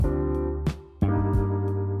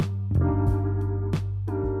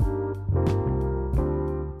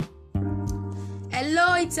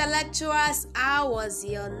intellectuals, how was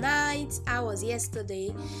your night? How was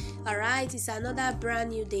yesterday? Alright, it's another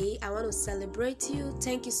brand new day. I want to celebrate you.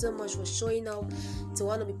 Thank you so much for showing up to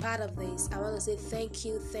want to be part of this. I want to say thank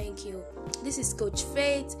you. This is Coach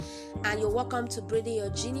Faith, and you're welcome to Breathing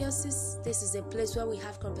Your Geniuses. This is a place where we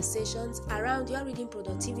have conversations around your reading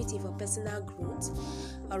productivity for personal growth.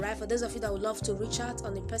 Alright, for those of you that would love to reach out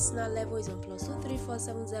on a personal level, it's on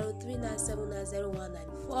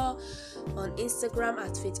 +2347039790194, on Instagram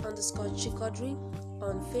at Faith_Chikodri,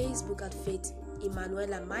 on Facebook at Faith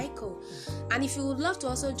Emmanuela Michael. And if you would love to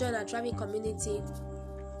also join our driving community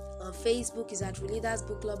on Facebook, is at Leaders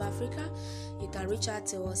Book Club Africa. You can reach out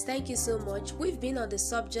to us. Thank you so much. We've been on the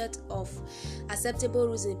subject of acceptable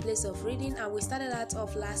rules in place of reading, and we started that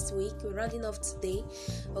off last week. We're rounding off today.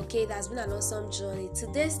 Okay, that's been an awesome journey.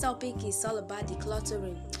 Today's topic is all about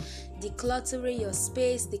decluttering your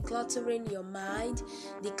space, decluttering your mind,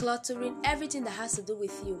 decluttering everything that has to do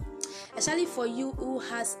with you, especially for you who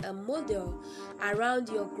has a model around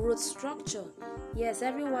your growth structure. Yes,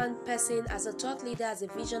 every one person, as a thought leader, as a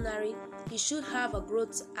visionary, you should have a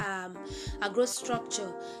growth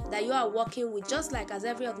structure that you are working with. Just like as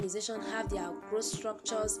every organization have their growth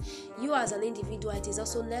structures, you as an individual, it is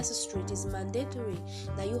also necessary, it is mandatory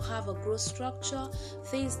that you have a growth structure,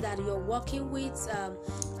 things that you're working with,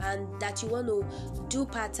 and that you want to do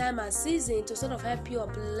part-time and season to sort of help you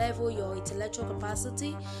up level your intellectual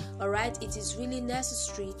capacity. All right, it is really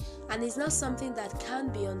necessary, and it's not something that can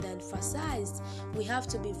be underemphasized. We have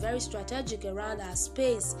to be very strategic around our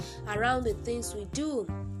space, around the things we do,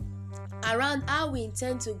 around how we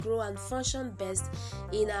intend to grow and function best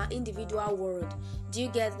in our individual world. Do you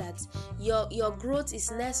get that? Your growth is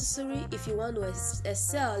necessary if you want to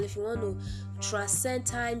excel, if you want to transcend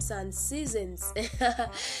times and seasons.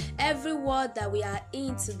 Every world that we are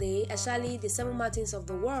in today, especially the 7 mountains of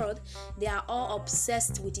the world, they are all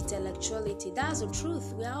obsessed with intellectuality. That's the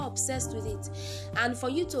truth. We are all obsessed with it. And for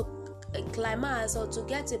you to climax or to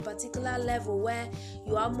get to a particular level where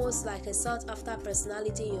you are almost like a sought after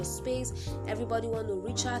personality in your space, everybody want to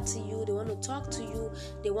reach out to you, they want to talk to you,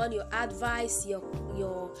 they want your advice, your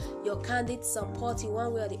candid support in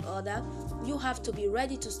one way or the other. You have to be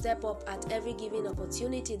ready to step up at every given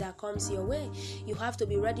opportunity that comes your way. You have to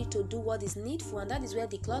be ready to do what is needful, and that is where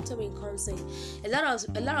decluttering comes in. A lot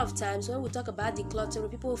of times when we talk about decluttering,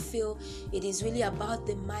 people feel it is really about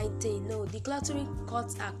the mind thing. No, decluttering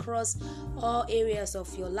cuts across all areas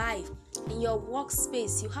of your life. In your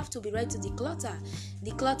workspace, you have to be ready to declutter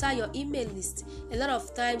your email list. A lot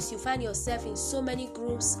of times you find yourself in so many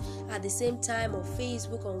groups at the same time, on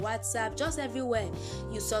Facebook, on WhatsApp, just everywhere.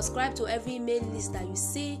 You subscribe to every email list that you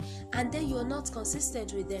see, and then you are not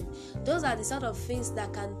consistent with them. Those are the sort of things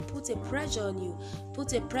that can put a pressure on you,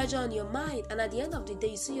 put a pressure on your mind, and at the end of the day,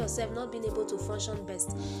 you see yourself not being able to function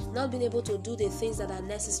best, not being able to do the things that are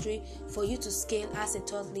necessary for you to scale as a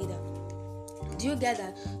thought leader. Do you get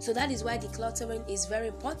that? So that is why decluttering is very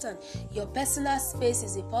important. Your personal space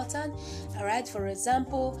is important. All right. For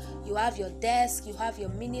example, you have your desk, you have your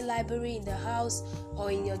mini library in the house or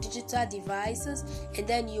in your digital devices, and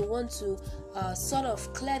then you want to sort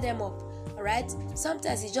of clear them up. All right.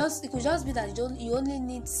 Sometimes it could just be that you only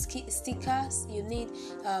need stickers, you need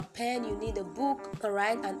a pen, you need a book, all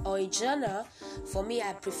right, or a journal. For me,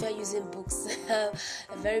 I prefer using books, a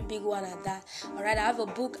very big one at that. All right, I have a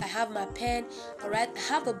book, I have my pen. All right, I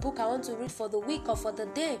have a book I want to read for the week or for the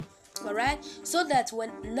day. All right, so that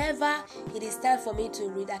whenever it is time for me to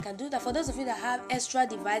read, I can do that. For those of you that have extra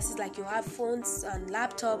devices, like you have phones and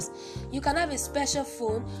laptops, you can have a special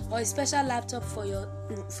phone or a special laptop for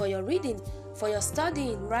your reading, for your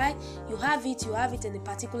studying, right? You have it in a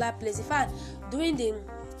particular place. In fact, during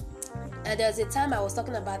there's a time I was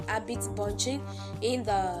talking about habit bunching in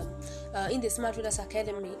the Smart Readers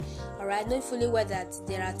Academy. All right, knowing fully well that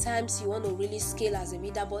there are times you want to really scale as a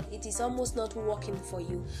reader, but it is almost not working for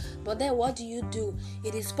you. But then what do?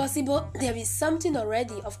 It is possible. There is something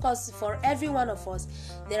already. Of course, for every one of us,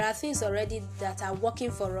 there are things already that are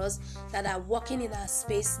working for us, that are working in our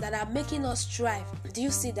space, that are making us strive. Do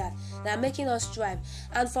you see that? That are making us strive.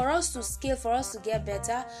 And for us to scale, for us to get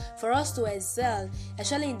better, for us to excel,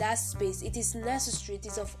 especially in that space, it is necessary, it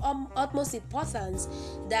is of utmost importance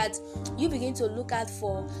that you begin to look at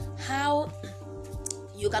for how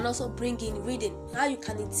you can also bring in reading, how you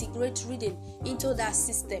can integrate reading into that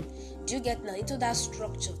system. Do you get now? Into that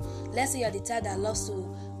structure. Let's say you're the type that loves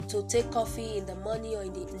to take coffee in the morning or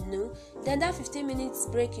in the noon, then that 15 minutes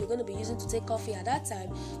break you're going to be using to take coffee at that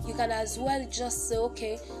time, you can as well just say,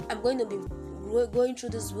 okay, I'm going to be going through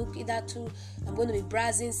this book, either I'm going to be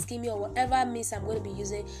browsing, skimming, or whatever means I'm going to be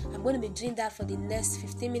using. I'm going to be doing that for the next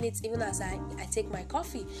 15 minutes, even as I take my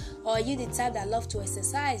coffee. Or you the type that love to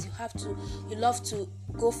exercise, you love to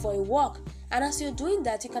go for a walk, and as you're doing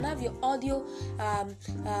that, you can have your audio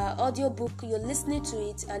book, you're listening to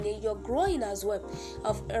it, and then you're growing as well.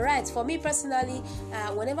 Right, for me personally,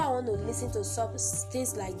 whenever I want to listen to some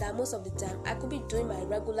things like that, most of the time I could be doing my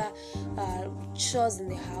regular chores in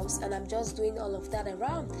the house, and I'm just doing all of that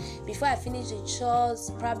around. Before I finish the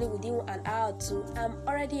chores, probably within an hour or two, I'm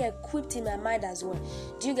already equipped in my mind as well.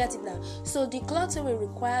 Do you get it now? So decluttering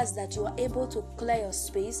requires that you are able to clear your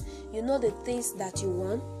space. You know the things that you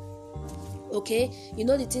want. Okay, you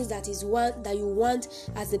know the things that you want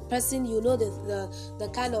as a person. You know the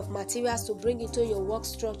kind of materials to bring into your work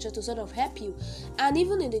structure to sort of help you. And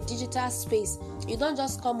even in the digital space, you don't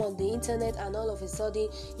just come on the internet and all of a sudden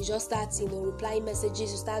you just start replying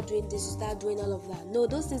messages, you start doing this, you start doing all of that. No,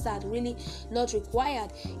 those things are really not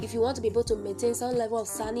required. If you want to be able to maintain some level of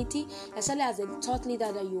sanity, especially as a thought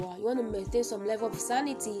leader that you are, you want to maintain some level of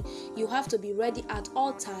sanity, you have to be ready at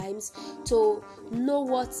all times to know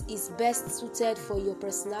what is best suited for your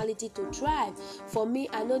personality to thrive. For me,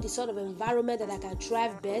 I know the sort of environment that I can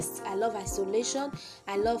thrive best. I love isolation.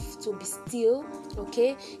 I love to be still.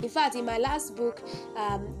 Okay. In fact, in my last book,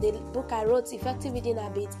 the book I wrote, Effective Reading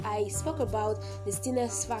Habits, I spoke about the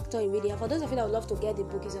stillness factor in reading. And for those of you that would love to get the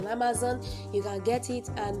book, it's on Amazon. You can get it.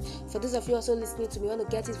 And for those of you also listening to me, want to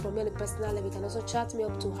get it from me on a personal level, you can also chat me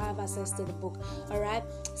up to have access to the book. All right.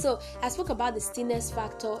 So I spoke about the stillness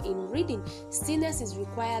factor in reading. Stillness is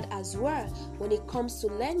required as well when it comes to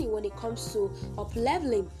learning, when it comes to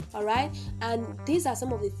up-leveling. All right. And these are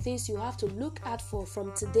some of the things you have to look at for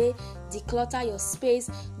from today. Declutter your space,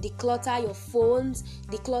 declutter your phones,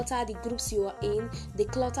 declutter the groups you are in,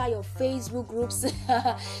 declutter your Facebook groups,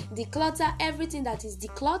 declutter everything that is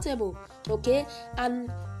declutterable. Okay. And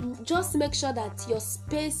just make sure that your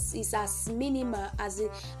space is as minimal as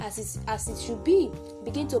it should be.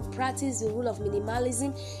 Begin to practice the rule of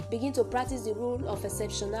minimalism. Begin to practice the rule of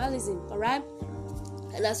exceptionalism. All right.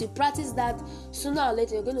 And as you practice that, sooner or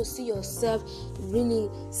later, you're going to see yourself really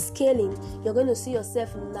scaling. You're going to see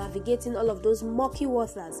yourself navigating all of those murky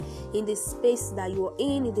waters in the space that you are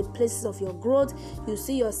in the places of your growth. You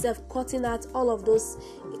see yourself cutting out all of those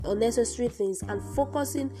unnecessary things and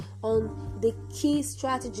focusing on the key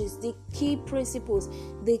strategies, the key principles,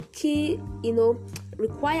 the key,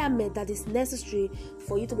 requirement that is necessary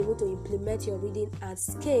for you to be able to implement your reading and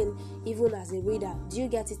scale even as a reader. Do you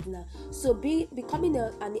get it now? So becoming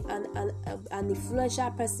an influential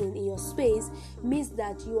person in your space means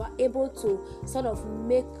that you are able to sort of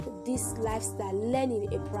make this lifestyle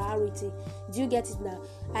learning a priority. Do you get it now?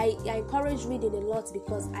 I encourage reading a lot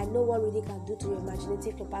because I know what reading can do to your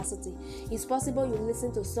imaginative capacity. It's possible you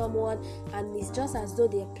listen to someone and it's just as though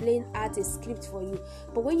they're playing out a script for you.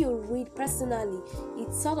 But when you read personally,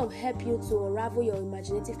 it sort of helps you to unravel your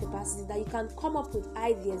imaginative capacity, that you can come up with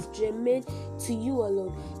ideas germane to you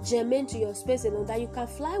alone, germane to your space alone, that you can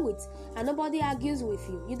fly with and nobody argues with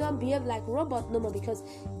you. You don't behave like a robot no more because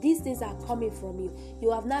these things are coming from you.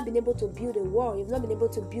 You have not been able to build a wall. You've not been able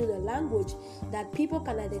to build a language that people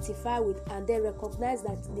can identify with and then recognize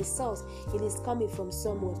that the source, it is coming from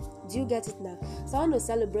someone. Do you get it now? So I want to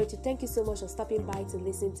celebrate you. Thank you so much for stopping by to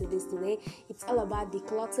listen to this today. It's all about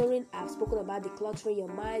decluttering. I've spoken about decluttering your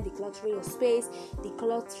mind, decluttering your space,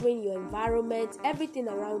 decluttering your environment, everything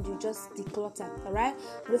around you. Just declutter. All right.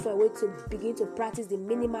 Look for a way to begin to practice the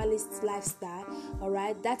minimalist lifestyle. All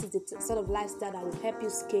right. That is the sort of lifestyle that will help you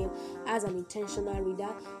scale as an intentional reader,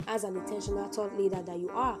 as an intentional thought leader that you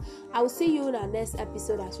are. I will see you in our next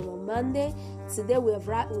episode as well on Monday. Today we've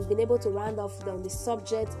been able to round off on the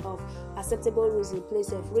subject of acceptable rules in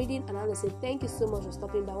place of reading, and I want to say thank you so much for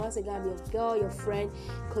stopping by. Once again, I'm your girl, your friend,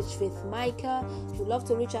 Coach Faith Micah. If you'd love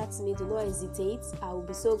to reach out to me, do not hesitate. I will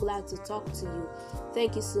be so glad to talk to you.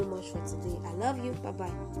 Thank you so much for today. I love you. Bye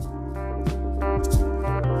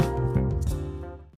bye.